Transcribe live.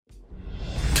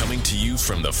Coming to you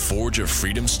from the Forge of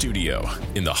Freedom studio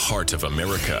in the heart of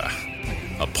America.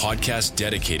 A podcast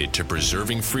dedicated to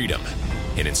preserving freedom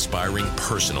and inspiring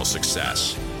personal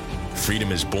success.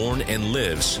 Freedom is born and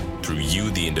lives through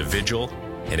you, the individual,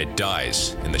 and it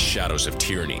dies in the shadows of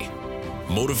tyranny.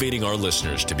 Motivating our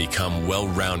listeners to become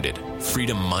well-rounded,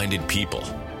 freedom-minded people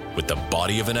with the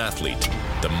body of an athlete,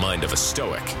 the mind of a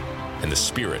stoic, and the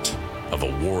spirit of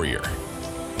a warrior.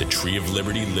 The tree of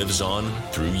liberty lives on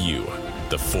through you,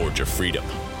 the Forge of Freedom.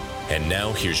 And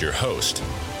now here's your host,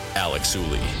 Alex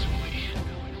Uli.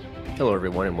 Hello,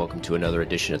 everyone, and welcome to another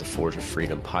edition of the Forge of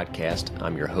Freedom podcast.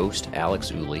 I'm your host,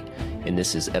 Alex Uli, and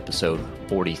this is episode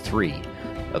 43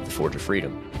 of the Forge of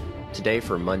Freedom. Today,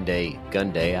 for Monday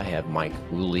Gun Day, I have Mike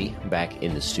Uli back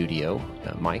in the studio.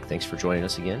 Mike, thanks for joining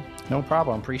us again. No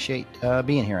problem. Appreciate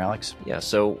being here, Alex. Yeah,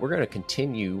 so we're going to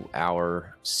continue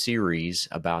our series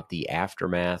about the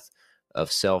aftermath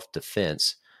of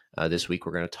self-defense. This week,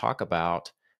 we're going to talk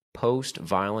about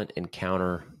post-violent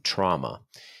encounter trauma.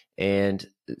 And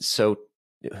so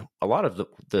a lot of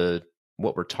the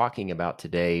what we're talking about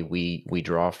today, we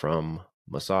draw from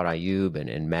Massad Ayoob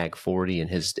and Mag 40 and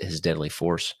his Deadly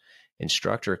Force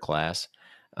instructor class.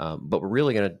 But we're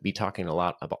really going to be talking a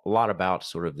lot about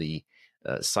sort of the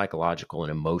psychological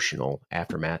and emotional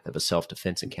aftermath of a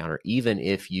self-defense encounter, even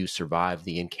if you survive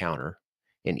the encounter.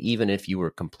 And even if you were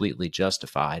completely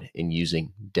justified in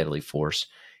using deadly force,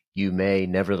 you may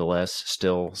nevertheless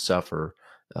still suffer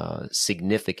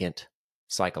significant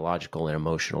psychological and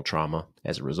emotional trauma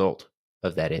as a result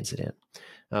of that incident.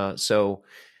 So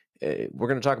we're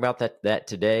going to talk about that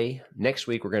today. Next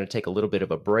week, we're going to take a little bit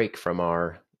of a break from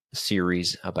our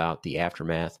series about the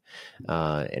aftermath,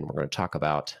 and we're going to talk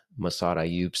about Massad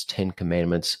Ayoob's 10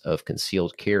 Commandments of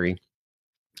Concealed Carry.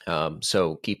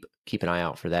 So keep an eye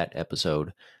out for that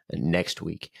episode next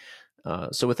week.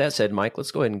 So with that said, Mike,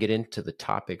 let's go ahead and get into the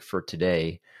topic for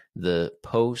today, the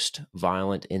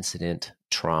post-violent incident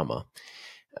trauma.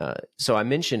 So I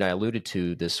alluded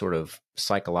to this sort of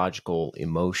psychological,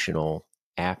 emotional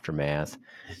aftermath.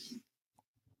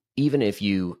 Even if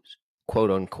you,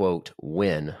 quote unquote,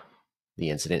 win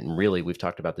the incident, and really we've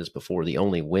talked about this before, the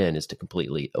only win is to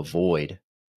completely avoid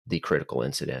the critical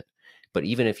incident. But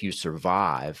even if you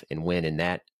survive and win in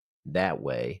that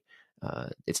way,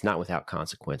 it's not without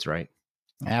consequence, right?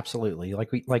 Absolutely.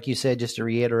 Like you said, just to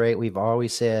reiterate, we've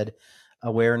always said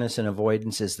awareness and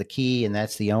avoidance is the key, and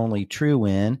that's the only true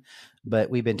win.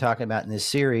 But we've been talking about in this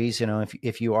series,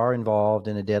 if you are involved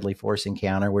in a deadly force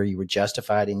encounter where you were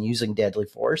justified in using deadly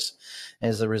force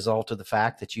as a result of the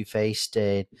fact that you faced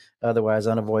a otherwise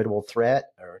unavoidable threat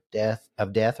or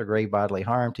death or grave bodily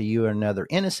harm to you or another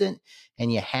innocent,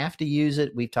 and you have to use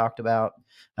it. We've talked about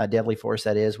deadly force,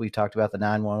 that is. We've talked about the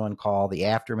 911 call, the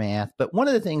aftermath. But one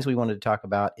of the things we wanted to talk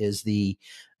about is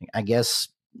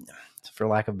for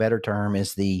lack of a better term,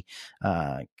 is the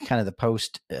kind of the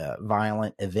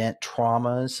post-violent event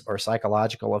traumas or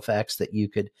psychological effects that you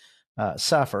could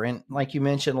suffer. And like you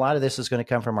mentioned, a lot of this is going to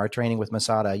come from our training with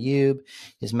Massad Ayoob,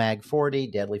 his Mag 40,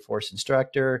 Deadly Force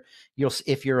instructor.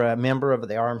 If you're a member of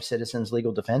the Armed Citizens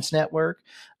Legal Defense Network,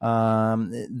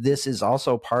 this is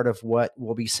also part of what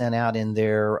will be sent out in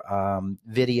their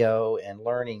video and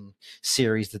learning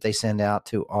series that they send out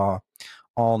to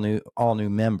all new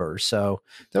members. So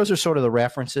those are sort of the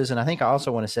references. And I think I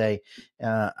also want to say,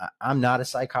 I'm not a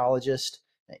psychologist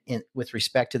with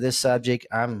respect to this subject.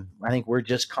 I think we're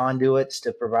just conduits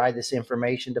to provide this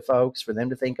information to folks for them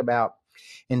to think about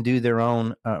and do their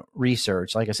own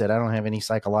research. Like I said, I don't have any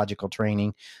psychological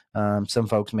training. Some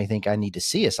folks may think I need to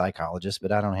see a psychologist,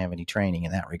 but I don't have any training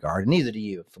in that regard. And neither do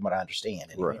you, from what I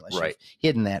understand. Anyway, unless you've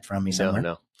hidden that from me somewhere.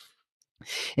 No.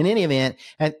 In any event,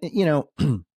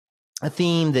 a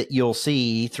theme that you'll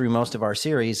see through most of our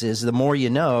series is the more you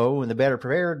know and the better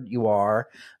prepared you are,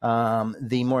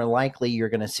 the more likely you're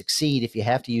going to succeed if you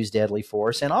have to use deadly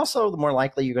force. And also the more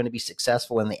likely you're going to be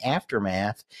successful in the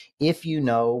aftermath if you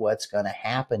know what's going to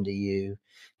happen to you,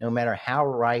 no matter how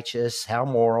righteous, how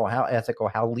moral, how ethical,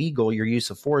 how legal your use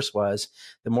of force was.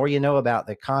 The more you know about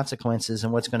the consequences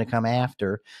and what's going to come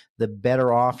after, the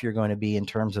better off you're going to be in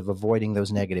terms of avoiding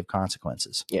those negative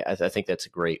consequences. Yeah, I think that's a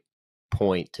great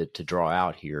point to draw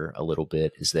out here a little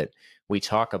bit, is that we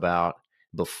talk about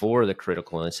before the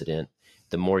critical incident,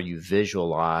 the more you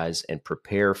visualize and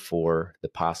prepare for the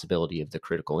possibility of the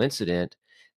critical incident,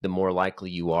 the more likely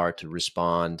you are to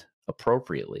respond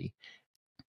appropriately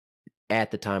at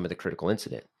the time of the critical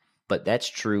incident. But that's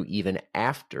true even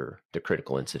after the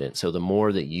critical incident. So the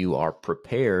more that you are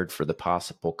prepared for the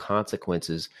possible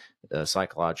consequences,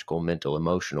 psychological, mental,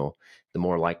 emotional, the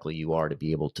more likely you are to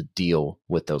be able to deal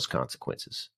with those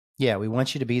consequences. Yeah, we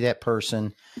want you to be that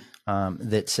person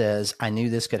that says, I knew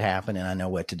this could happen and I know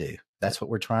what to do. That's what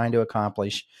we're trying to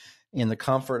accomplish in the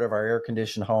comfort of our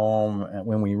air-conditioned home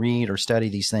when we read or study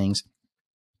these things.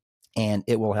 And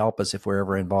it will help us if we're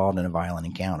ever involved in a violent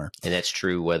encounter. And that's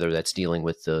true whether that's dealing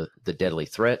with the deadly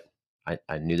threat.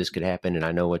 I knew this could happen and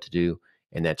I know what to do.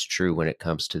 And that's true when it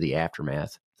comes to the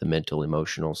aftermath, the mental,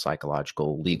 emotional,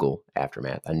 psychological, legal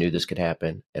aftermath. I knew this could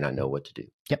happen and I know what to do.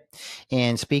 Yep.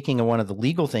 And speaking of one of the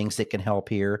legal things that can help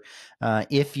here,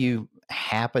 if you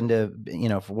happen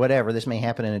to, for whatever, this may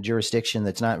happen in a jurisdiction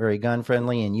that's not very gun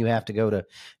friendly and you have to go to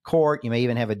court, you may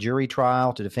even have a jury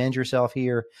trial to defend yourself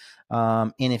here.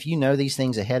 And if you know these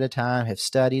things ahead of time, have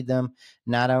studied them,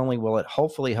 not only will it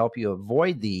hopefully help you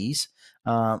avoid these,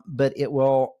 but it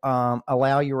will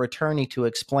allow your attorney to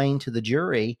explain to the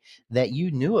jury that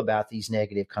you knew about these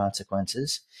negative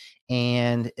consequences.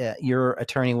 And your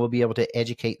attorney will be able to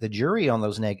educate the jury on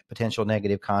those potential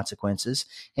negative consequences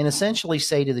and essentially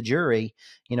say to the jury,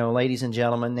 ladies and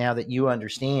gentlemen, now that you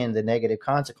understand the negative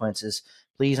consequences,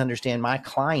 please understand my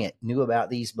client knew about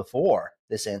these before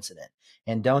this incident.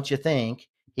 And don't you think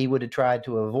he would have tried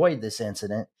to avoid this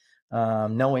incident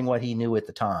knowing what he knew at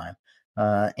the time?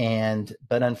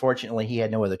 But unfortunately, he had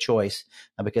no other choice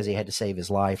because he had to save his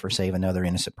life or save another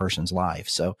innocent person's life.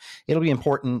 So it'll be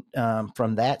important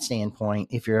from that standpoint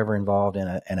if you're ever involved in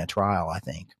a trial, I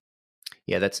think.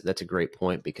 Yeah, that's a great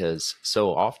point because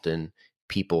so often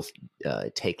people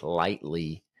take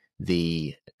lightly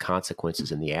the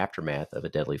consequences in the aftermath of a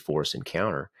deadly force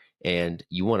encounter. And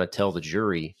you want to tell the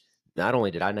jury, not only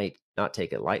did I not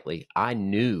take it lightly, I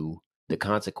knew the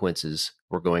consequences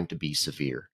were going to be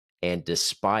severe. And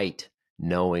despite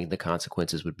knowing the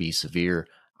consequences would be severe,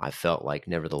 I felt like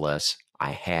nevertheless,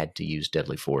 I had to use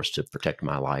deadly force to protect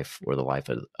my life or the life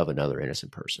of another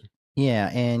innocent person. Yeah,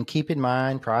 and keep in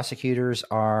mind, prosecutors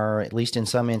are, at least in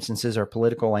some instances, are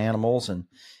political animals and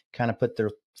kind of put their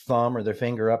thumb or their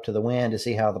finger up to the wind to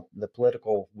see how the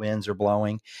political winds are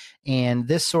blowing. And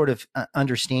this sort of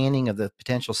understanding of the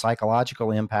potential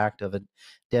psychological impact of a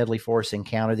deadly force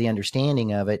encounter, the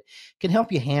understanding of it, can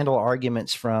help you handle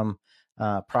arguments from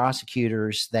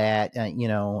prosecutors that,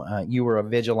 you were a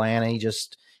vigilante,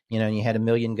 just you had 1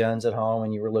 million guns at home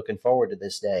and you were looking forward to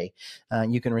this day.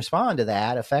 You can respond to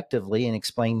that effectively and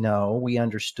explain, no, we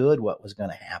understood what was going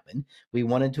to happen. We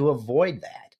wanted to avoid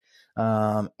that.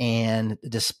 And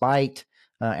despite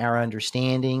our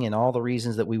understanding and all the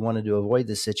reasons that we wanted to avoid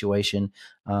this situation,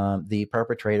 the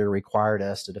perpetrator required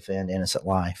us to defend innocent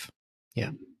life.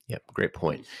 Yeah. Great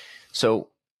point. So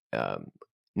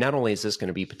not only is this going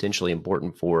to be potentially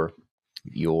important for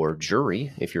your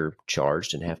jury if you're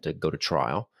charged and have to go to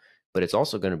trial, but it's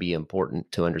also going to be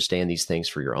important to understand these things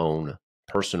for your own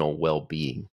personal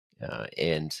well-being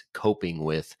and coping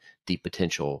with the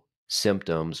potential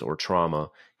symptoms or trauma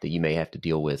that you may have to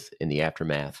deal with in the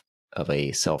aftermath of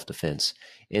a self-defense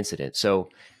incident. So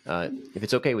if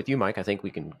it's okay with you, Mike, I think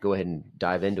we can go ahead and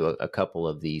dive into a couple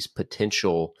of these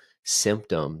potential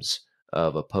symptoms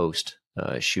of a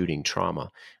post-shooting trauma.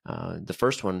 The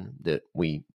first one that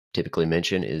we typically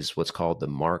mention is what's called the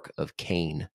Mark of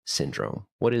Cain syndrome.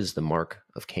 What is the Mark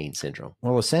of Cain syndrome?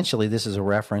 Well, essentially, this is a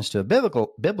reference to a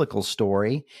biblical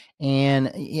story.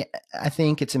 And I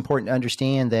think it's important to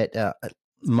understand that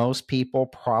most people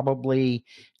probably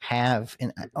have,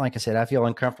 and like I said, I feel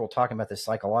uncomfortable talking about this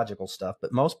psychological stuff,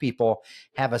 but most people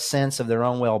have a sense of their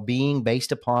own well-being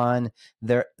based upon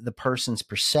the person's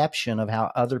perception of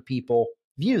how other people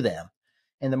view them.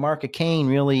 And the Mark of Cain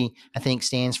really, I think,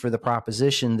 stands for the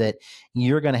proposition that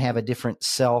you're going to have a different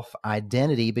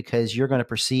self-identity because you're going to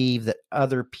perceive that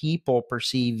other people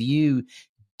perceive you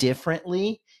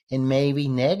differently and maybe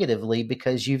negatively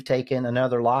because you've taken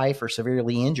another life or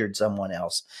severely injured someone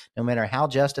else. No matter how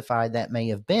justified that may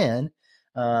have been,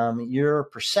 your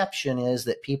perception is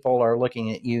that people are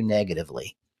looking at you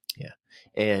negatively. Yeah.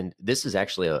 And this is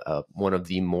actually one of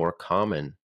the more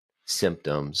common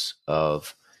symptoms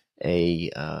of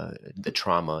the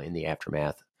trauma in the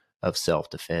aftermath of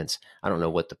self-defense. I don't know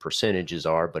what the percentages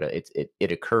are, but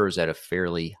it occurs at a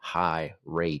fairly high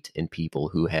rate in people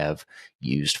who have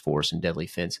used force and deadly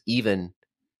defense, even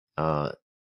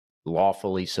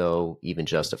lawfully so, even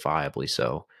justifiably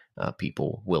so.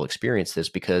 People will experience this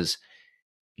because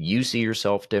you see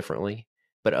yourself differently,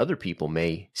 but other people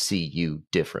may see you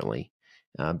differently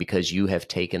because you have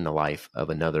taken the life of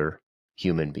another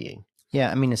human being.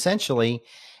 Yeah, I mean, essentially,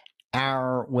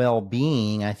 our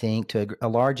well-being, I think, to a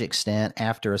large extent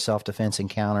after a self-defense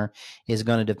encounter is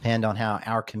going to depend on how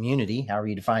our community, however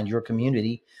you define your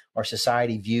community or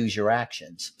society, views your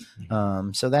actions.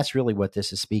 Mm-hmm. So that's really what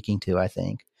this is speaking to, I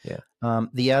think. Yeah.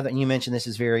 The other, and you mentioned this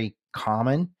is very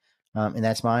common, and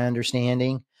that's my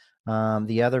understanding.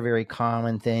 The other very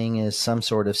common thing is some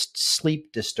sort of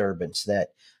sleep disturbance that,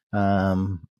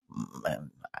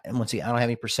 once again, I don't have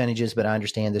any percentages, but I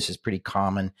understand this is pretty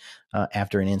common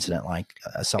after an incident like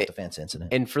a self-defense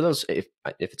incident. And for those, if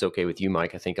it's okay with you,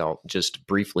 Mike, I think I'll just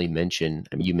briefly mention,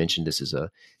 I mean, you mentioned this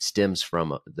stems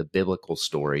from the biblical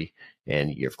story.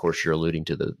 And of course, you're alluding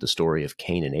to the story of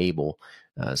Cain and Abel.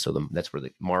 That's where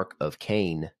the mark of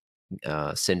Cain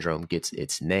syndrome gets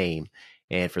its name.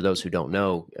 And for those who don't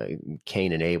know,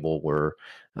 Cain and Abel were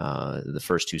the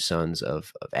first two sons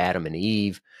of Adam and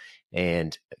Eve.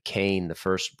 And Cain, the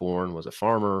firstborn, was a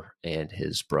farmer, and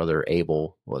his brother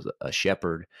Abel was a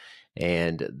shepherd.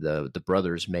 And the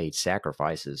brothers made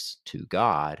sacrifices to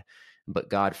God, but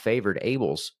God favored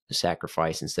Abel's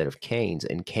sacrifice instead of Cain's.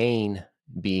 And Cain,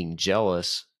 being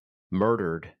jealous,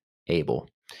 murdered Abel.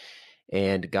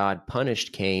 And God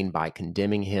punished Cain by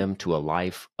condemning him to a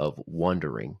life of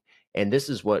wandering. And this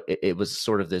is what it was,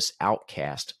 sort of this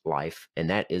outcast life. And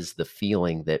that is the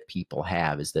feeling that people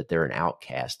have, is that they're an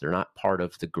outcast. They're not part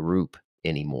of the group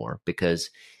anymore because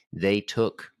they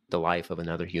took the life of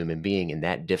another human being, and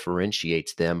that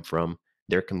differentiates them from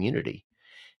their community.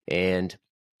 And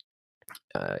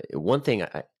one thing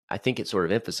I think it sort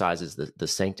of emphasizes the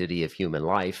sanctity of human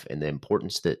life and the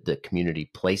importance that the community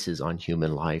places on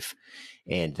human life,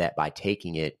 and that by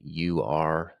taking it, you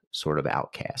are sort of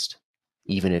outcast,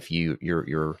 even if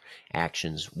your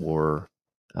actions were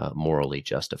morally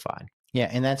justified. Yeah,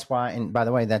 and that's why. And by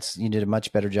the way, you did a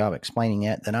much better job explaining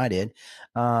it than I did.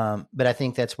 But I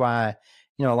think that's why,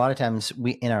 a lot of times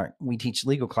we teach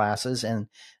legal classes, and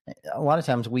a lot of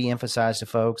times we emphasize to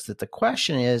folks that the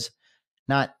question is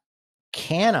not,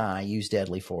 can I use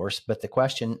deadly force, but the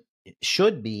question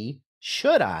should be,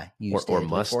 should I use deadly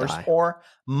force, or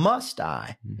must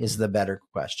I? Mm-hmm. Is the better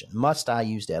question. Must I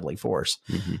use deadly force?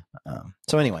 Mm-hmm.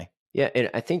 So anyway. Yeah, and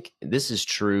I think this is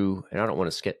true, and I don't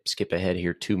want to skip ahead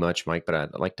here too much, Mike, but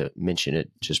I'd like to mention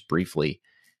it just briefly.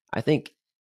 I think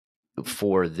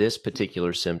for this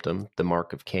particular symptom, the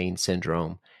mark of Cain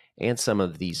syndrome, and some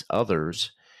of these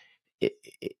others,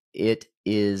 it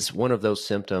is one of those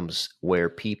symptoms where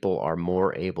people are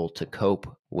more able to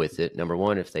cope with it. Number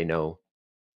one, if they know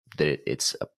that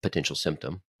it's a potential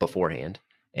symptom beforehand.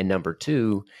 And number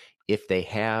two, if they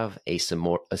have a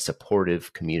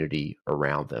supportive community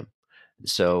around them.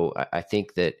 So I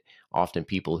think that often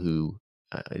people who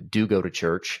do go to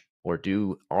church or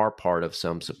are part of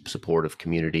some supportive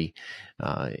community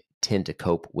tend to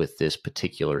cope with this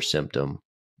particular symptom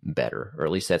better, or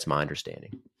at least that's my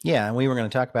understanding. Yeah, and we were going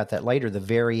to talk about that later, the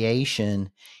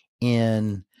variation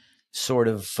in sort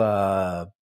of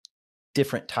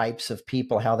different types of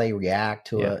people, how they react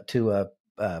to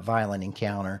a violent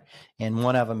encounter. And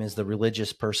one of them is the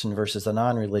religious person versus the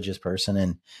non-religious person.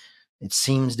 And it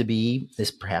seems to be,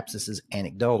 perhaps this is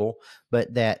anecdotal,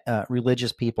 but that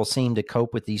religious people seem to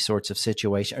cope with these sorts of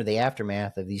situations, or the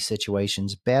aftermath of these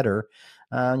situations, better,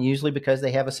 usually because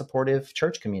they have a supportive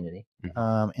church community,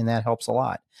 and that helps a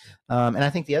lot. And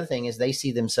I think the other thing is they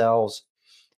see themselves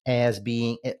as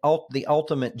being the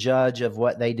ultimate judge of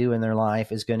what they do in their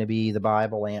life is going to be the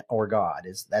Bible or God.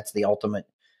 That's the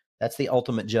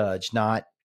ultimate judge, not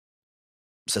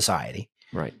society.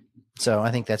 Right. So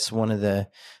I think that's one of the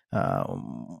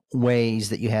ways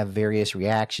that you have various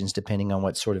reactions depending on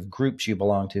what sort of groups you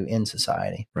belong to in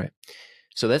society. Right.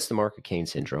 So that's the mark of Cain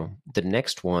syndrome. The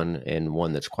next one, and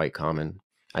one that's quite common,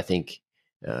 I think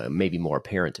maybe more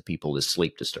apparent to people, is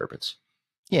sleep disturbance.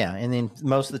 Yeah. And then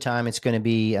most of the time it's going to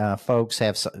be folks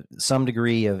have some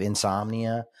degree of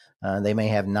insomnia. They may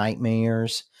have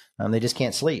nightmares. They just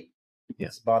can't sleep. Yeah.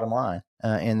 That's the bottom line.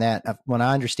 And that, when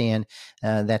I understand,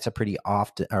 that's a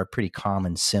pretty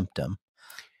common symptom.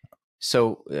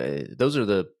 So those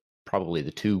are probably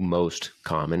the two most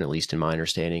common, at least in my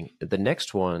understanding. The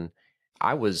next one,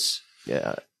 I was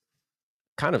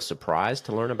kind of surprised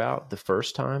to learn about the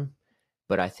first time,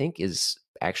 but I think is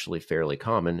actually fairly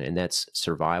common, and that's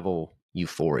survival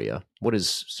euphoria. What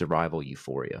is survival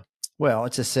euphoria? Well,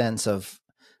 it's a sense of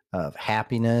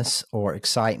happiness or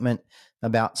excitement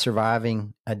about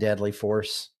surviving a deadly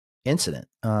force incident,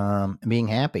 being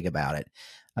happy about it.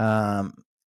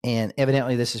 And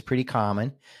evidently this is pretty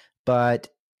common, but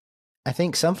I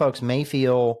think some folks may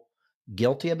feel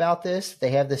guilty about this.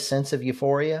 They have this sense of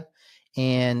euphoria,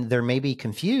 and there may be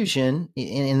confusion,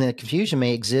 and the confusion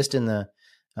may exist in the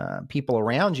people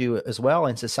around you as well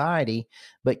in society,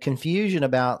 but confusion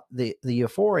about the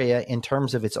euphoria in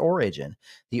terms of its origin.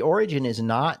 The origin is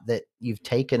not that you've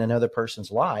taken another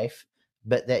person's life,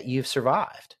 but that you've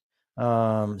survived.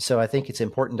 So I think it's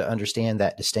important to understand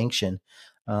that distinction,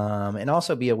 and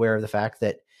also be aware of the fact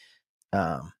that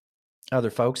other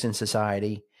folks in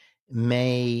society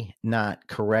may not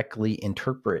correctly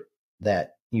interpret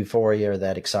that euphoria or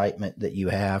that excitement that you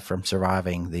have from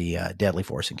surviving the deadly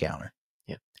force encounter.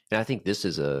 Yeah. And I think this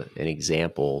is an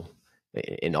example,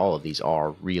 and all of these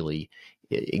are really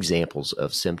examples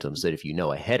of symptoms that if you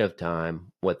know ahead of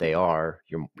time what they are,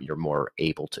 you're more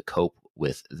able to cope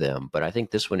with them. But I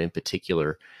think this one in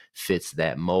particular fits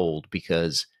that mold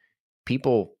because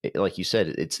people, like you said,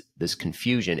 it's this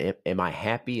confusion. Am I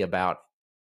happy about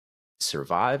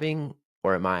surviving,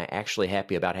 or am I actually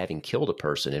happy about having killed a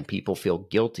person? And people feel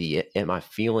guilty. Am I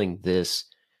feeling this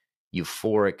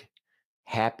euphoric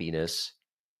happiness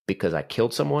because I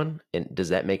killed someone? And does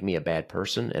that make me a bad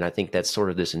person? And I think that's sort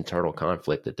of this internal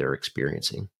conflict that they're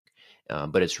experiencing.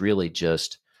 But it's really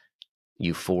just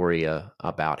euphoria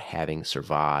about having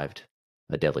survived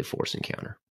a deadly force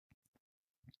encounter.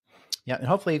 Yeah, and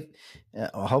hopefully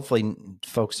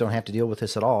folks don't have to deal with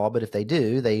this at all. But if they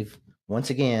do, they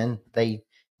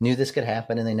knew this could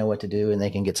happen and they know what to do, and they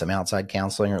can get some outside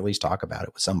counseling or at least talk about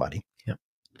it with somebody. Yeah.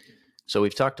 So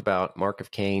we've talked about Mark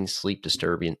of Cain, sleep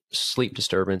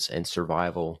disturbance, and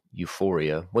survival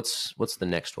euphoria. What's the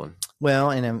next one?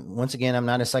 Well, and once again, I'm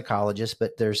not a psychologist,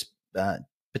 but there's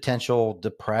potential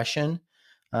depression,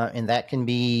 and that can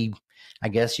be, I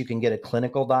guess, you can get a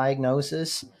clinical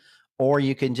diagnosis, or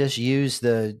you can just use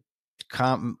the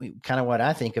kind of what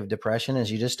I think of depression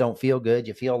is you just don't feel good,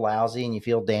 you feel lousy, and you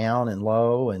feel down and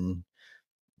low and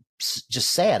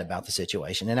just sad about the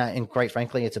situation. And quite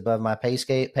frankly, it's above my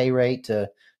pay rate to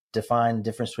define the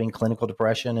difference between clinical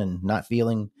depression and not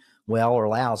feeling well or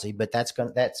lousy, but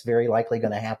that's very likely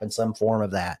going to happen, some form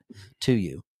of that to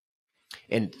you.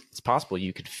 And it's possible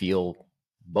you could feel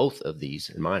both of these.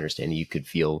 In my understanding, you could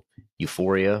feel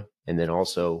euphoria and then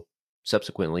also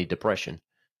subsequently depression.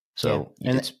 So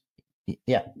it's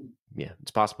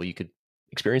possible you could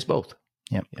experience both.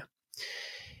 Yeah.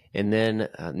 And then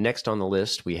next on the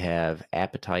list, we have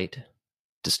appetite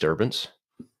disturbance.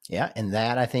 Yeah, and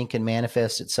that I think can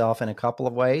manifest itself in a couple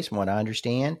of ways, from what I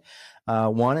understand.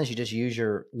 One is you just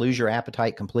lose your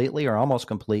appetite completely or almost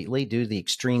completely due to the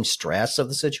extreme stress of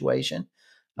the situation.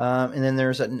 And then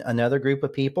there's another group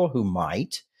of people who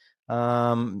might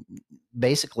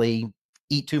basically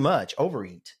eat too much,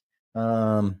 overeat.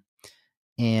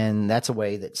 And that's a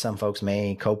way that some folks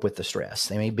may cope with the stress.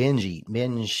 They may binge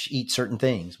eat certain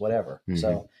things, whatever. Mm-hmm.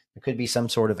 So there could be some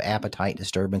sort of appetite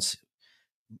disturbance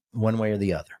one way or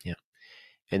the other. Yeah.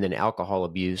 And then alcohol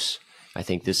abuse. I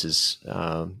think this is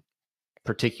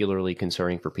particularly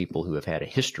concerning for people who have had a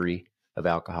history of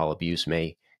alcohol abuse,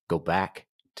 may go back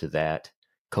to that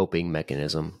coping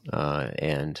mechanism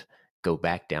and go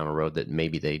back down a road that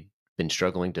maybe they've been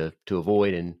struggling to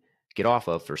avoid and get off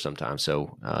of for some time.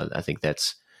 So I think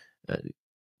that's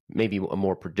maybe a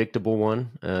more predictable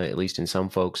one, at least in some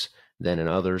folks than in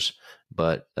others,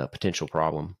 but a potential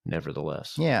problem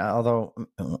nevertheless. Yeah, although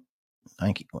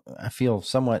I feel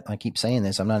somewhat, I keep saying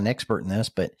this, I'm not an expert in this,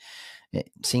 but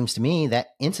it seems to me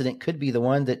that incident could be the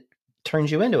one that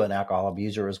turns you into an alcohol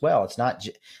abuser as well. It's not,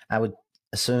 I would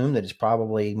assume that it's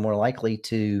probably more likely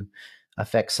to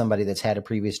affect somebody that's had a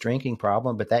previous drinking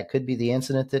problem, but that could be the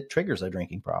incident that triggers a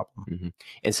drinking problem. Mm-hmm.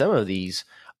 And some of these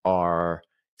are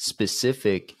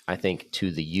specific, I think,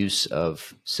 to the use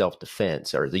of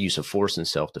self-defense or the use of force in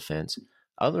self-defense.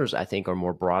 Others, I think, are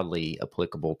more broadly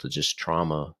applicable to just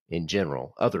trauma in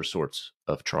general, other sorts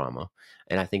of trauma.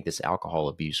 And I think this alcohol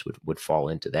abuse would fall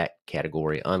into that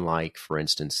category, unlike, for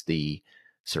instance, the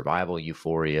survival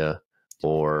euphoria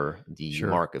or the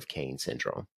Mark of Cain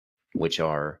syndrome, which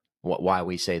are why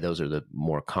we say those are the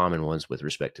more common ones with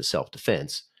respect to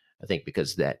self-defense. I think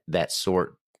because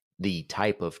the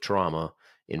type of trauma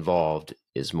involved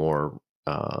is more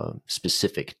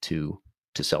specific to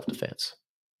self-defense.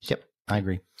 Yep, I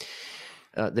agree.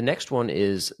 The next one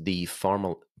is the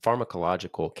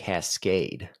pharmacological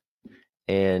cascade.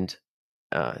 And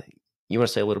you want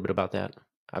to say a little bit about that?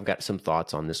 I've got some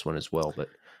thoughts on this one as well, but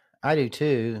I do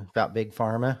too, about big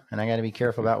pharma, and I got to be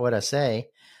careful about what I say.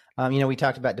 We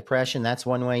talked about depression. That's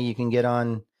one way you can get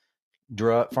on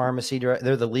pharmacy drug.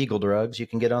 They're the legal drugs. You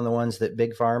can get on the ones that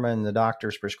big pharma and the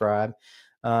doctors prescribe.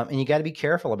 And you got to be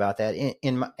careful about that.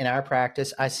 In our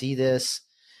practice, I see this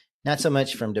not so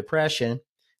much from depression,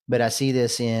 but I see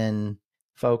this in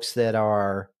folks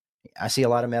I see a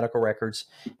lot of medical records,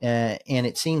 and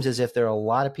it seems as if there are a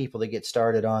lot of people that get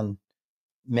started on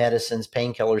medicines,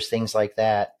 painkillers, things like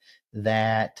that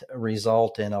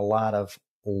result in a lot of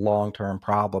long-term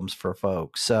problems for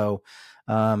folks. So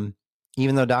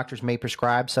even though doctors may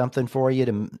prescribe something for you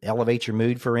to elevate your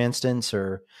mood, for instance,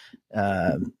 or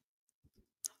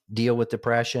deal with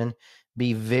depression,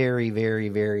 be very, very,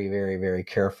 very, very, very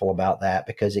careful about that,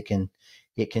 because it can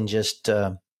it can just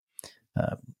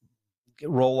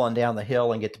roll on down the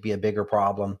hill and get to be a bigger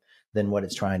problem than what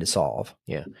it's trying to solve.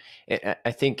 Yeah. And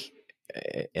I think,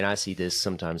 and I see this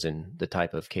sometimes in the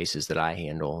type of cases that I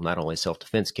handle, not only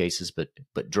self-defense cases,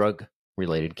 but drug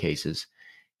related cases.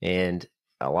 And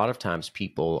a lot of times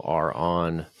people are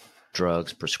on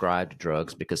drugs, prescribed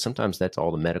drugs, because sometimes that's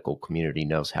all the medical community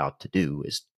knows how to do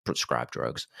is prescribe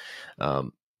drugs.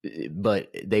 But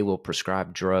they will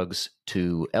prescribe drugs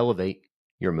to elevate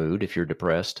your mood if you're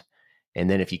depressed. And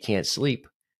then if you can't sleep,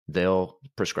 they'll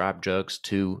prescribe drugs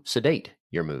to sedate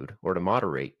your mood or to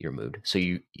moderate your mood. So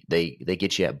they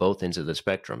get you at both ends of the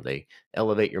spectrum. They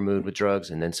elevate your mood with drugs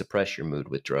and then suppress your mood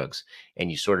with drugs. And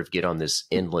you sort of get on this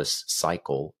endless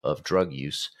cycle of drug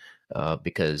use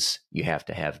because you have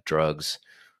to have drugs.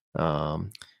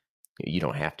 You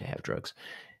don't have to have drugs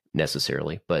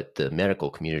necessarily, but the medical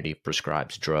community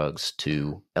prescribes drugs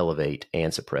to elevate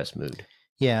and suppress mood.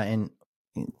 Yeah, and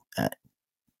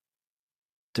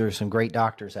there's some great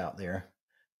doctors out there,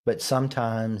 but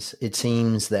sometimes it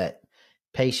seems that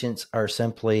patients are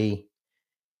simply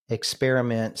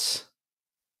experiments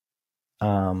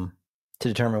to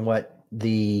determine what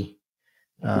the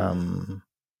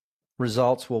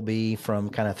results will be from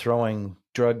kind of throwing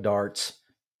drug darts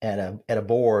at a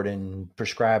board and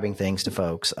prescribing things to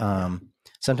folks.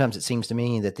 Sometimes it seems to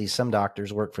me that some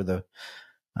doctors work for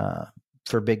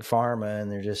big pharma,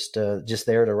 and they're just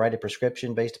there to write a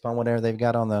prescription based upon whatever they've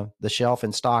got on the shelf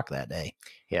in stock that day.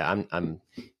 Yeah, and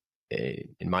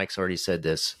Mike's already said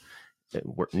this.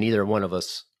 Neither one of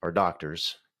us are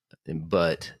doctors,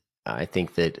 but I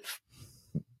think that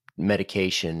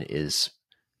medication is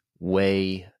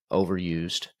way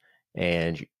overused,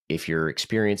 and if you're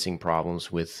experiencing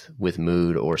problems with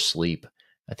mood or sleep,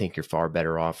 I think you're far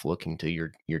better off looking to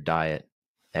your diet,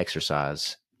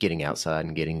 exercise, getting outside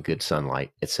and getting good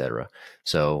sunlight, etc.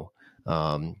 So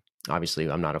obviously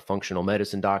I'm not a functional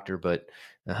medicine doctor, but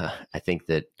I think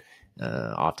that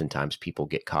oftentimes people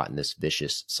get caught in this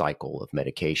vicious cycle of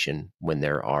medication when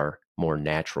there are more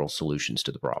natural solutions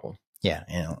to the problem. Yeah.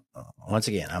 Once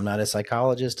again, I'm not a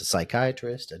psychologist, a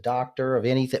psychiatrist, a doctor of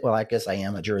anything. Well, I guess I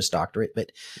am a Juris Doctorate,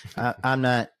 but I'm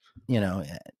not, no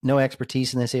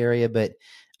expertise in this area, but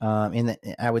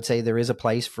I would say there is a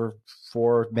place for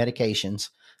medications,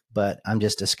 but I'm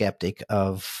just a skeptic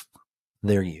of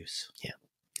their use. Yeah.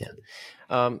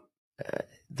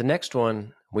 The next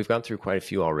one, we've gone through quite a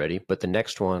few already, but the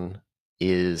next one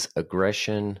is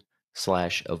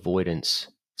aggression/avoidance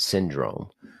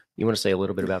syndrome. You want to say a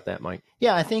little bit about that, Mike?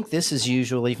 Yeah, I think this is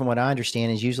usually, from what I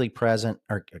understand, is usually present,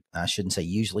 or I shouldn't say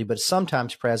usually, but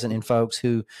sometimes present in folks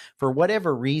who, for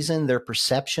whatever reason, their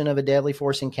perception of a deadly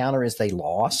force encounter is they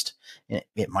lost.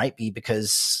 It might be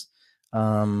because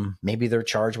maybe they're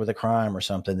charged with a crime or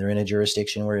something. They're in a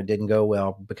jurisdiction where it didn't go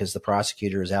well because the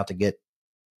prosecutor is out to get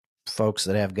folks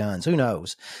that have guns. Who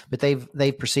knows? But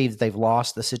they've perceived that they've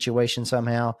lost the situation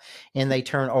somehow, and they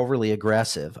turn overly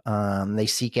aggressive. They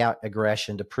seek out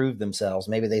aggression to prove themselves.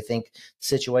 Maybe they think the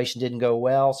situation didn't go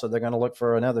well, so they're going to look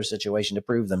for another situation to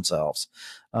prove themselves.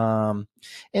 And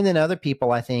then other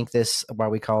people, I think this, why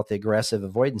we call it the aggressive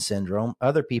avoidance syndrome,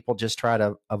 other people just try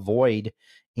to avoid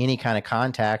any kind of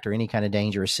contact or any kind of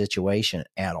dangerous situation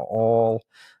at all.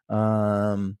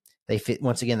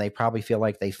 Once again, they probably feel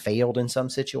like they failed in some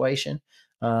situation.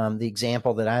 The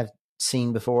example that I've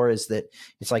seen before is that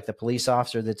it's like the police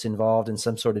officer that's involved in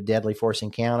some sort of deadly force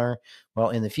encounter. Well,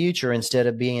 in the future, instead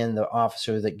of being the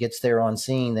officer that gets there on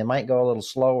scene, they might go a little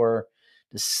slower,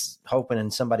 just hoping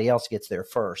somebody else gets there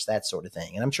first, that sort of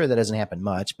thing. And I'm sure that doesn't happen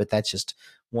much, but that's just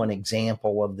one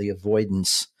example of the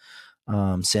avoidance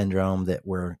syndrome that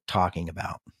we're talking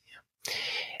about.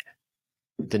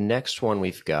 The next one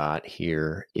we've got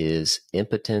here is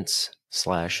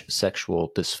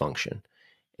impotence/sexual dysfunction.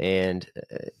 And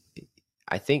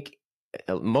I think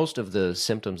most of the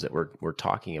symptoms that we're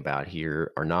talking about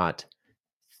here are not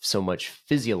so much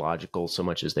physiological, so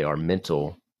much as they are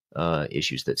mental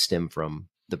issues that stem from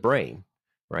the brain,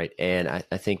 right? And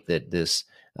I think that this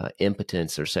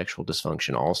impotence or sexual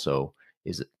dysfunction also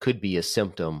could be a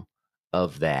symptom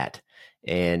of that.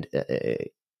 And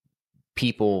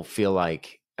people feel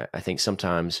like, I think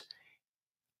sometimes,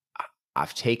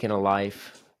 I've taken a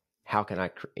life. How can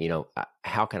I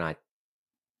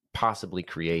possibly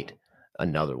create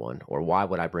another one? Or why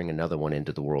would I bring another one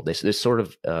into the world? This sort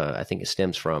of, I think it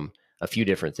stems from a few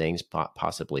different things,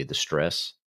 possibly the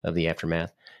stress of the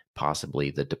aftermath,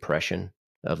 possibly the depression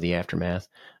of the aftermath.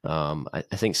 I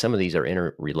think some of these are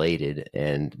interrelated,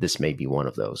 and this may be one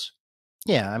of those.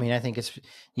 Yeah, I mean, I think it's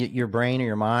your brain or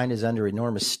your mind is under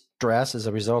enormous stress as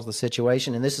a result of the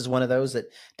situation. And this is one of those that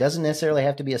doesn't necessarily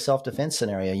have to be a self-defense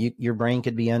scenario. Your brain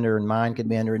could be under and mind could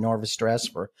be under enormous stress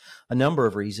for a number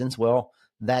of reasons. Well,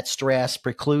 that stress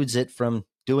precludes it from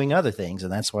doing other things.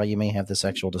 And that's why you may have the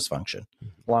sexual dysfunction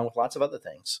along with lots of other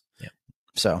things. Yeah.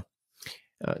 So,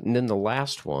 and then the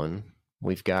last one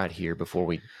we've got here before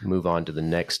we move on to the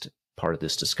next part of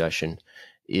this discussion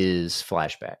is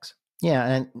flashbacks. Yeah.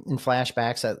 And in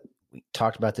flashbacks, we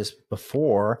talked about this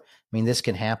before. I mean, this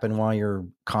can happen while you're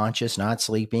conscious, not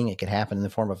sleeping. It could happen in the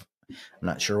form of, I'm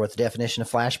not sure what the definition of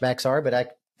flashbacks are, but I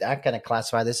kind of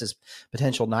classify this as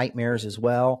potential nightmares as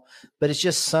well. But it's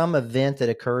just some event that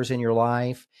occurs in your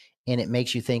life and it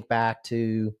makes you think back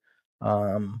to,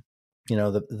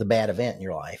 the bad event in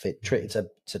your life. It's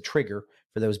a trigger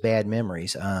for those bad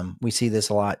memories. We see this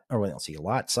a lot, or we don't see a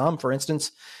lot. Some, for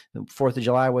instance, the 4th of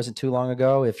July wasn't too long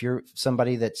ago. If you're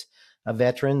somebody that's a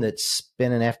veteran that's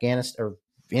been in Afghanistan or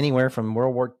anywhere from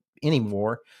any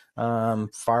war,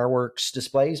 fireworks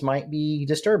displays might be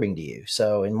disturbing to you.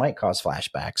 So it might cause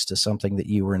flashbacks to something that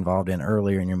you were involved in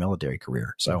earlier in your military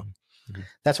career. So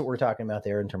that's what we're talking about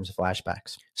there in terms of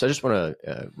flashbacks. So I just want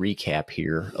to recap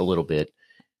here a little bit.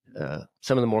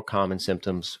 Some of the more common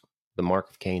symptoms, the Mark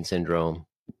of Cain syndrome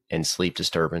and sleep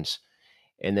disturbance,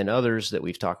 and then others that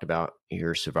we've talked about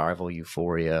here: survival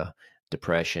euphoria,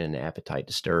 depression, appetite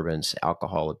disturbance,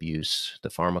 alcohol abuse, the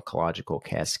pharmacological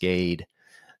cascade,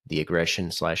 the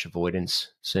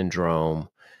aggression/avoidance syndrome,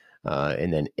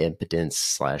 and then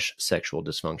impotence/sexual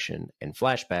dysfunction. And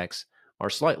flashbacks are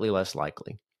slightly less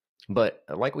likely. But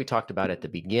like we talked about at the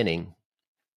beginning,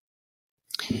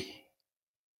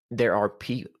 there are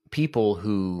people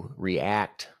who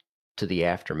react to the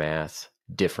aftermath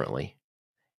differently.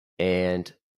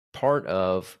 And part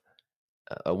of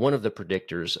one of the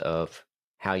predictors of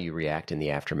how you react in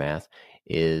the aftermath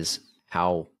is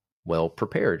how well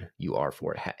prepared you are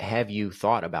for it. Have you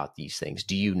thought about these things?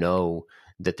 Do you know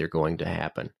that they're going to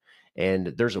happen? And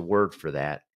there's a word for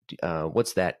that.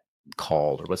 What's that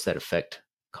called, or what's that effect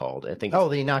called? I think. The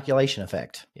inoculation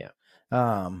effect. Yeah.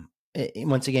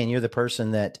 Once again, you're the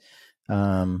person that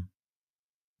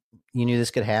you knew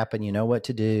this could happen. You know what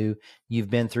to do. You've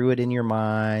been through it in your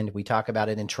mind. We talk about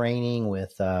it in training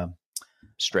with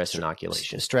stress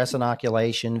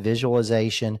inoculation,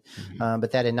 visualization.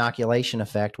 But that inoculation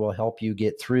effect will help you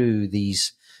get through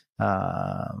these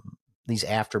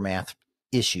aftermath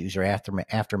issues or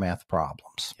aftermath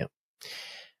problems. Yep.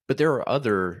 But there are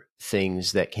other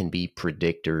things that can be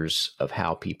predictors of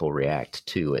how people react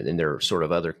to it. And there are sort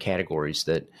of other categories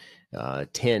that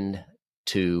tend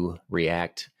to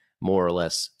react more or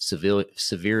less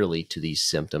severely to these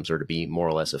symptoms, or to be more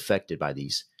or less affected by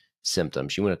these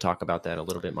symptoms. You want to talk about that a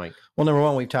little bit, Mike? Well, number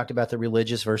one, we've talked about the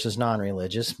religious versus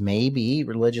non-religious. Maybe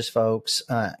religious folks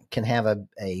can have a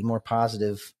more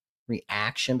positive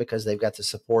reaction because they've got the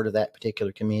support of that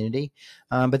particular community.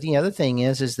 But the other thing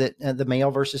is that the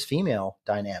male versus female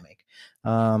dynamic.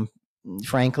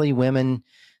 Frankly, women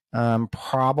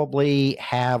probably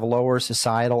have lower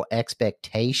societal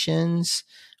expectations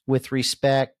with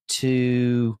respect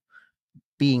to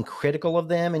being critical of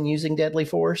them and using deadly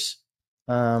force.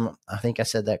 I think I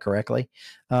said that correctly.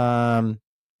 But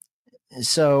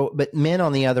men,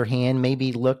 on the other hand, may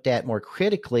be looked at more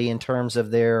critically in terms of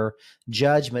their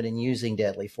judgment in using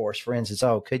deadly force. For instance,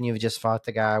 couldn't you have just fought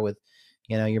the guy with,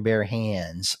 your bare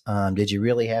hands? Did you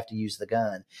really have to use the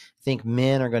gun? I think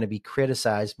men are going to be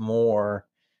criticized more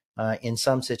in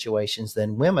some situations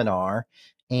than women are.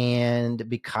 And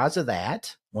because of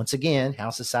that, once again, how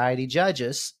society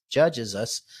judges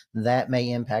us, that may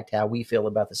impact how we feel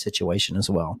about the situation as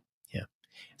well. Yeah.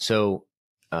 So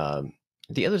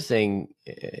the other thing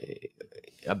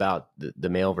about the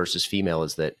male versus female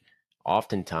is that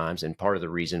oftentimes, and part of the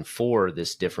reason for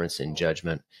this difference in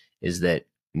judgment is that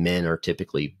men are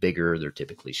typically bigger, they're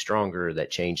typically stronger.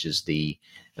 That changes the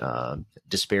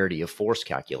disparity of force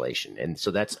calculation. And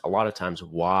so that's a lot of times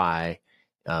why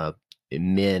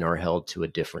men are held to a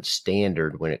different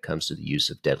standard when it comes to the use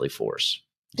of deadly force.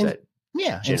 Is that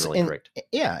generally correct?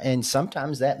 Yeah. And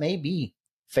sometimes that may be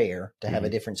fair to have a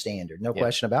different standard. No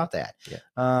question about that. Yeah.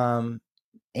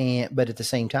 But at the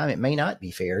same time, it may not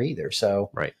be fair either.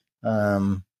 So, right.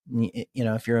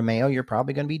 If you're a male, you're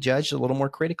probably going to be judged a little more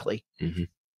critically.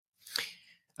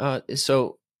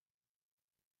 So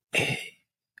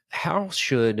how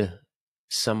should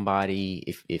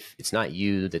somebody, if it's not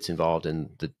you that's involved in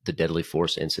the deadly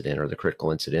force incident or the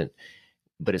critical incident,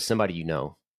 but it's somebody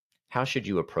how should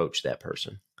you approach that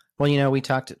person? Well, we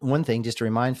talked one thing just to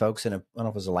remind folks, and I don't know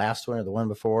if it was the last one or the one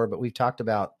before, but we've talked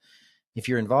about if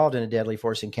you're involved in a deadly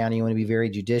force encounter, you want to be very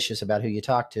judicious about who you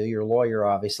talk to. You're a lawyer,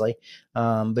 obviously,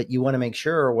 but you want to make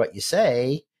sure what you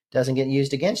say doesn't get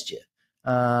used against you.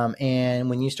 And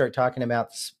when you start talking about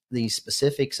the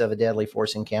specifics of a deadly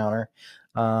force encounter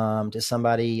to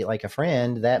somebody like a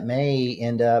friend, that may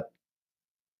end up,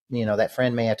 that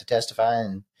friend may have to testify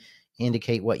and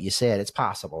indicate what you said. It's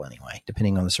possible anyway,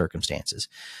 depending on the circumstances.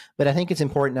 But I think it's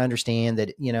important to understand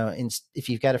that, if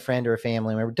you've got a friend or a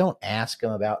family member, don't ask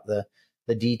them about the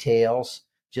details.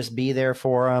 Just be there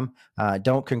for them.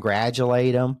 Don't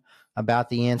congratulate them about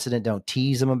the incident. Don't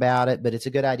tease them about it. But it's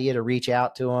a good idea to reach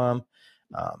out to them,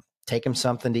 take them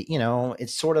something to,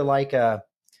 it's sort of like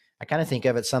I kind of think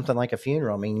of it something like a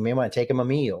funeral. I mean, you may want to take them a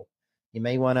meal. You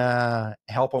may want to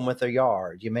help them with their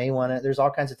yard. You may want to, there's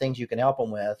all kinds of things you can help them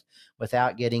with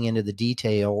without getting into the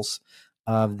details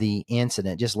of the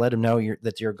incident. Just let them know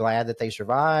that you're glad that they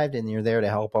survived and you're there to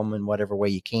help them in whatever way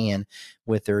you can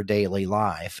with their daily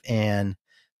life. And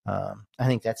I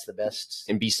think that's the best.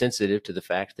 And be sensitive to the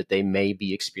fact that they may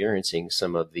be experiencing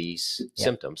some of these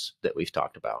symptoms that we've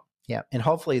talked about. Yeah. And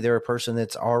hopefully they're a person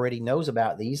that's already knows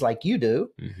about these like you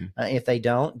do. Mm-hmm. If they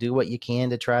don't, do what you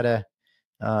can to try to,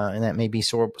 and that may be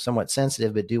somewhat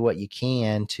sensitive, but do what you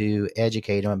can to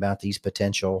educate them about these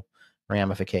potential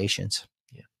ramifications.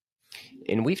 Yeah.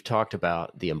 And we've talked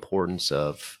about the importance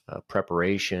of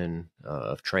preparation,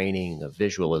 of training, of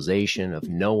visualization, of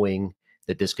knowing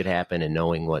that this could happen and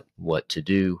knowing what to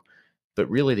do. But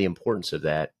really the importance of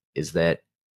that is that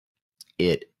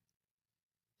it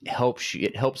helps you,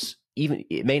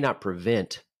 it may not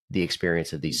prevent the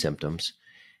experience of these symptoms,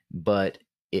 but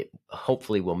it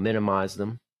hopefully will minimize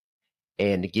them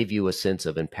and give you a sense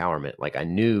of empowerment. Like, I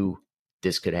knew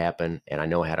this could happen and I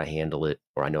know how to handle it,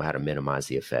 or I know how to minimize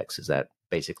the effects. Is that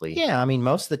basically? Yeah. I mean,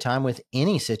 most of the time with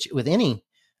any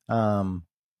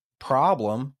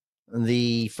problem,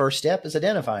 the first step is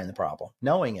identifying the problem,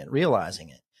 knowing it, realizing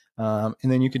it, and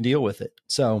then you can deal with it.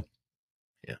 So,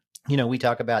 we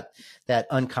talk about that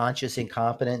unconscious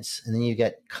incompetence, and then you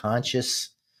get conscious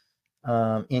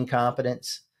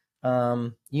incompetence.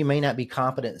 You may not be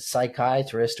competent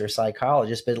psychiatrist or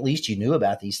psychologist, but at least you knew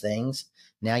about these things.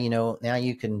 Now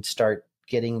you can start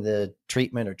getting the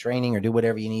treatment or training or do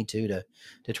whatever you need to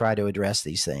try to address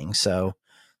these things. So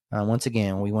once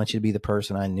again, we want you to be the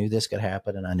person, I knew this could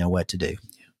happen and I know what to do.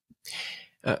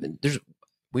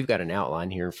 We've got an outline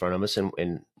here in front of us,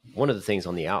 and one of the things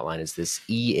on the outline is this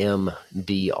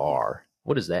EMDR.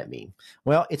 What does that mean?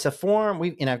 Well, it's a form.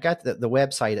 I've got the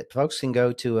website. Folks can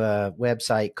go to a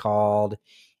website called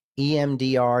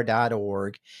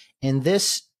emdr.org. And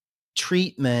this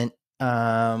treatment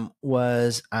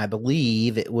was, I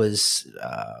believe, it was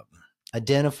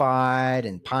identified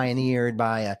and pioneered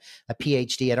by a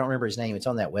PhD. I don't remember his name. It's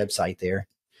on that website there.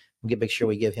 We'll make sure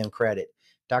we give him credit.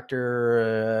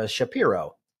 Dr.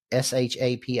 Shapiro.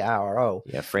 Shapiro.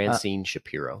 Yeah, Francine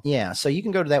Shapiro. Yeah, so you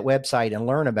can go to that website and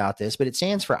learn about this, but it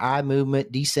stands for eye movement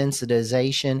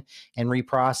desensitization and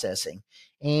reprocessing.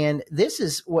 And this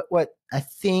is what I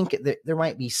think there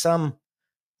might be some,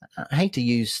 I hate to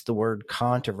use the word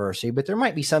controversy, but there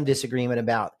might be some disagreement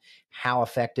about how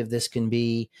effective this can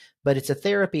be. But it's a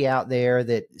therapy out there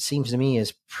that seems to me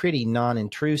is pretty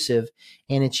non-intrusive,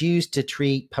 and it's used to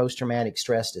treat post-traumatic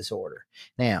stress disorder.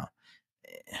 Now,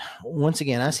 once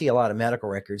again, I see a lot of medical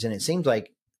records, and it seems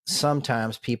like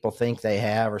sometimes people think they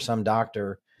have, or some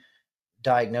doctor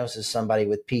diagnoses somebody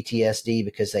with PTSD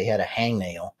because they had a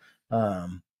hangnail.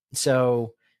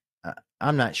 So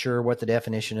I'm not sure what the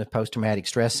definition of post-traumatic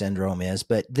stress syndrome is,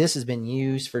 but this has been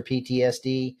used for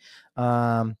PTSD.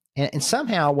 And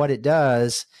somehow what it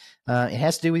does, it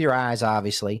has to do with your eyes,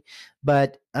 obviously,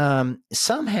 but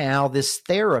somehow this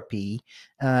therapy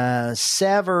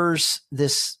severs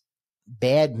this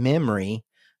bad memory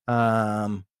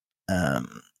from a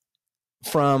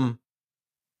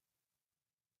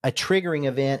triggering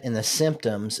event and the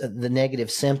symptoms, the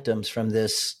negative symptoms from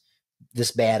this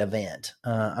bad event.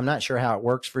 I'm not sure how it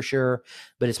works for sure,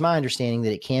 but it's my understanding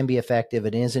that it can be effective.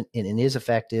 It is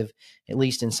effective, at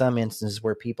least in some instances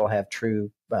where people have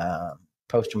true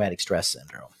post-traumatic stress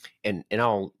syndrome. And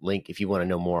I'll link, if you want to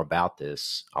know more about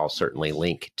this, I'll certainly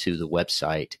link to the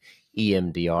website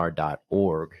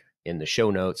emdr.org in the show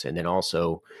notes. And then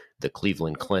also the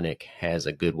Cleveland Clinic has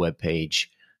a good webpage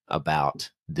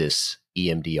about this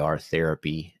EMDR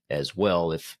therapy as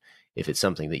well, if it's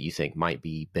something that you think might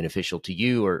be beneficial to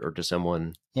you or to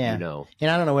someone you know.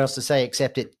 And I don't know what else to say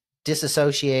except it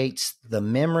disassociates the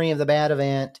memory of the bad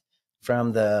event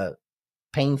from the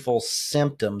painful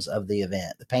symptoms of the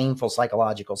event, the painful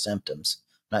psychological symptoms.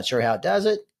 Not sure how it does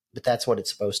it, but that's what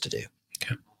it's supposed to do.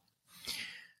 Okay.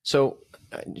 So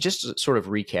just to sort of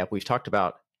recap, we've talked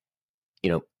about,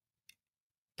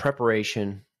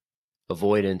 preparation,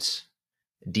 avoidance,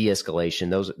 de-escalation.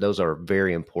 Those are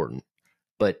very important.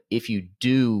 But if you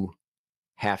do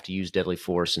have to use deadly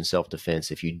force in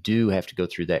self-defense, if you do have to go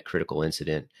through that critical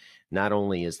incident, not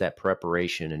only is that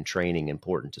preparation and training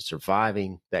important to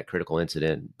surviving that critical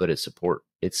incident, but it's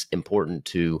important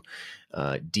to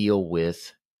deal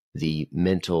with the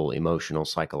mental, emotional,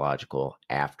 psychological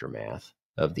aftermath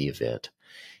of the event.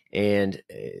 And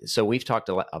so we've talked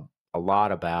a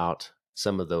lot about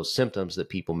some of those symptoms that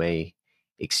people may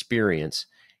experience.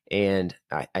 And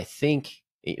I think,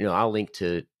 I'll link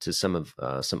to some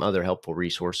other helpful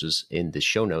resources in the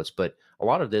show notes. But a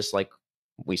lot of this, like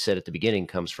we said at the beginning,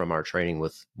 comes from our training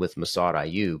with Massad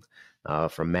Ayoob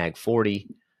from MAG 40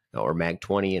 or MAG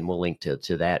 20. And we'll link to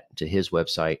his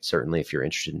website, certainly, if you're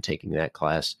interested in taking that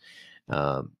class.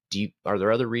 Are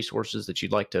there other resources that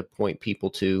you'd like to point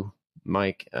people to,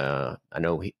 Mike? I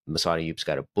know Massad Ayoob's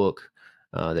got a book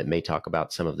that may talk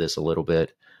about some of this a little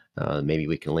bit. Maybe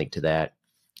we can link to that.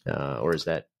 Or is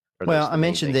that? Well, I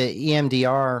mentioned the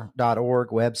EMDR.org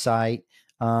website.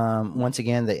 Once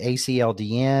again, the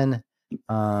ACLDN.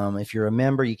 If you're a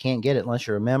member, you can't get it unless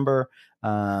you're a member.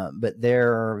 But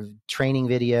their training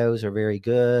videos are very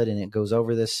good, and it goes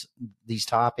over these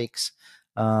topics.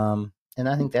 And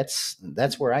I think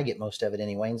that's where I get most of it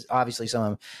anyway. And obviously,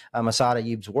 some of Massad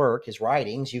Ayoob's work, his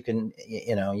writings, you can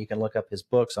look up his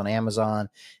books on Amazon,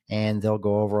 and they'll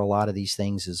go over a lot of these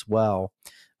things as well.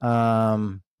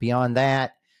 Beyond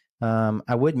that,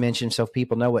 I would mention, so if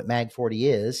people know what MAG 40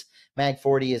 is, MAG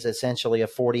 40 is essentially a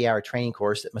 40-hour training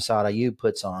course that Massad Ayoob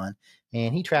puts on,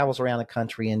 and he travels around the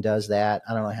country and does that.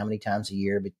 I don't know how many times a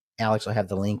year, but Alex will have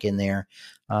the link in there.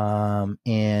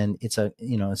 And it's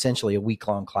essentially a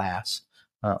week-long class,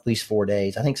 at least 4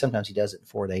 days. I think sometimes he does it in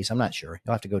 4 days. I'm not sure.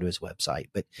 You'll have to go to his website,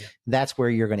 but that's where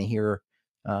you're going to hear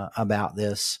about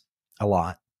this a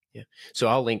lot. Yeah. So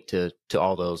I'll link to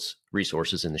all those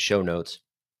resources in the show notes.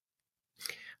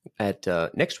 At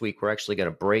next week, we're actually going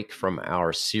to break from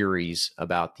our series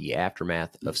about the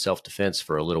aftermath of self-defense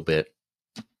for a little bit.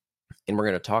 And we're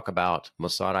going to talk about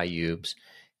Massad Ayoob's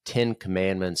 10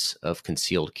 Commandments of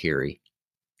Concealed Carry.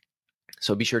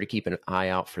 So be sure to keep an eye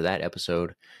out for that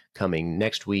episode coming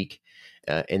next week.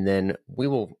 And then we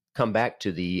will come back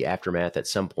to the aftermath at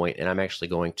some point. And I'm actually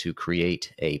going to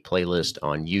create a playlist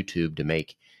on YouTube to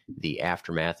make the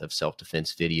aftermath of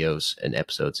self-defense videos and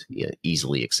episodes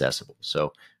easily accessible.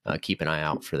 So keep an eye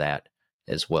out for that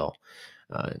as well.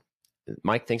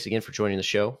 Mike, thanks again for joining the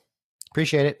show.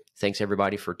 Appreciate it. Thanks,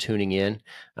 everybody, for tuning in.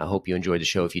 I hope you enjoyed the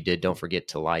show. If you did, don't forget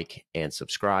to like and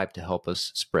subscribe to help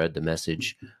us spread the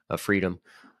message of freedom.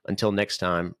 Until next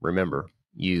time, remember,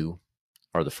 you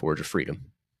are the Forge of Freedom.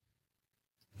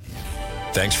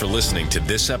 Thanks for listening to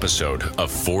this episode of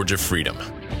Forge of Freedom.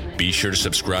 Be sure to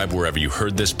subscribe wherever you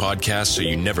heard this podcast so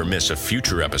you never miss a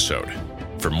future episode.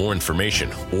 For more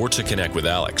information or to connect with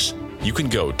Alex, you can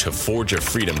go to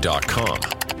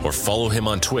forgeoffreedom.com or follow him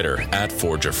on Twitter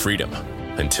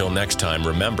 @ForgeOfFreedom. Until next time,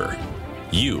 remember,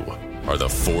 you are the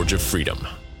Forge of Freedom.